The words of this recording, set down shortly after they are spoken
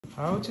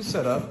how to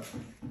set up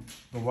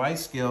the Wyze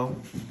scale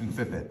in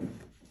Fitbit.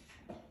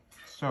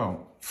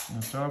 So, I'm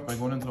gonna start off by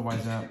going into the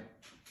Wyze app.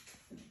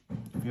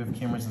 If you have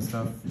cameras and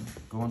stuff,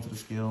 go into the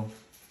scale,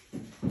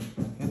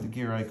 hit the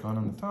gear icon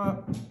on the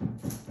top,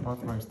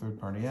 authorize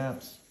third-party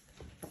apps,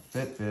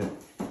 Fitbit,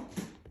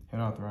 hit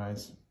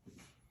authorize.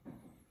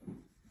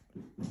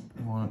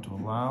 You want it to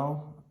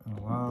allow and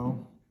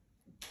allow.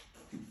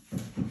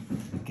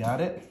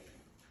 Got it.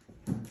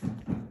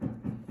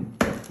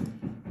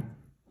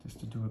 Just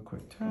to do a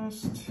quick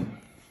test.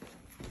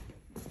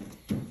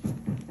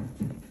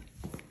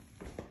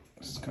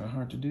 This is kind of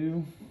hard to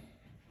do.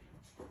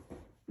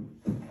 I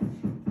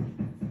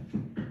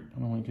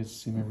don't want you guys to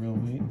see my real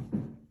weight.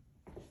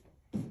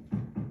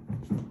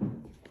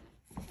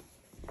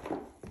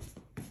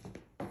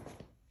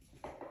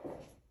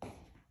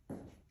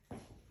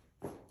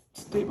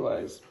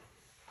 Stabilize.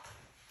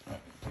 All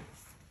right.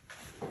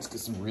 Let's get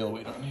some real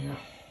weight on here.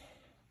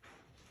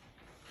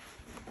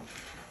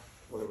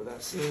 Whatever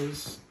that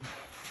says.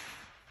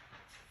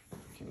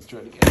 Okay, let's try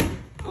it again.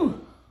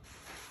 Ooh.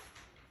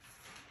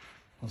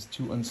 That's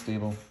too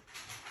unstable.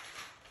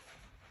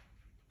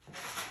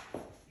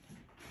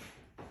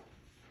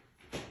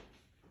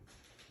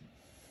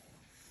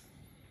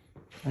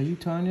 Are you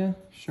Tanya?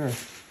 Sure.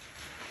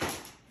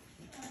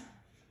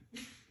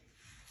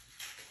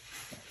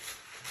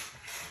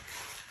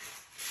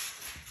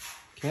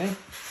 Okay,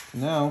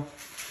 now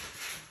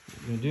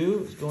what you're gonna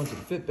do is go into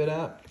the Fitbit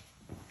app.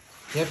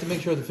 You have to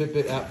make sure the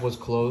Fitbit app was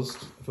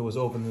closed. If it was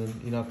open, then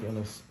you're not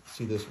gonna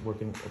see this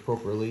working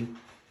appropriately.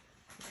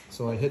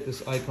 So I hit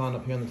this icon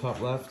up here on the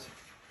top left,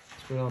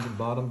 scroll down to the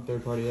bottom,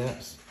 third-party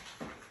apps,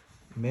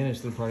 manage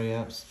third-party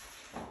apps.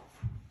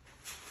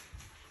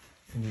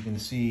 And you can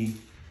see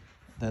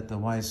that the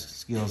Wyze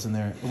scale is in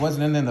there. It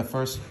wasn't in there the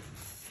first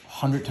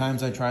 100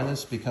 times I tried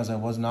this because I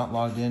was not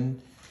logged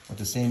in with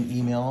the same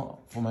email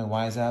for my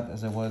Wyze app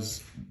as I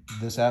was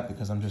this app,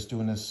 because I'm just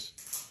doing this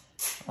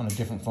on a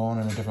different phone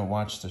and a different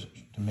watch to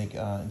make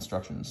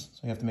instructions.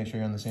 So you have to make sure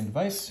you're on the same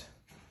device.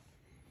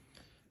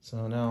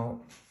 So now,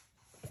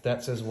 if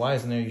that says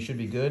Wyze in there, you should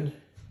be good.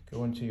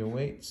 Go into your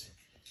weights.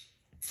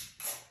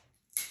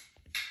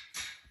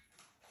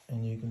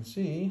 And you can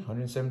see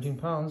 117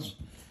 pounds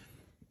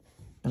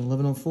and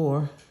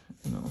 1104.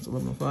 No, it's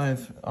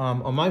 1105.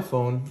 On my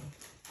phone,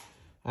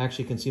 I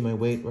actually can see my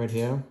weight right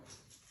here.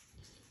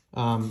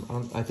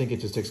 I think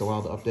it just takes a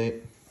while to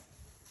update.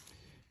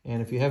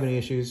 And if you have any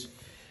issues,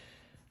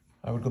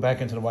 I would go back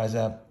into the Wyze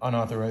app,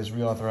 unauthorize,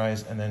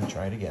 reauthorize, and then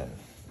try it again.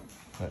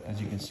 But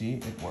as you can see,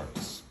 it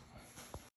works.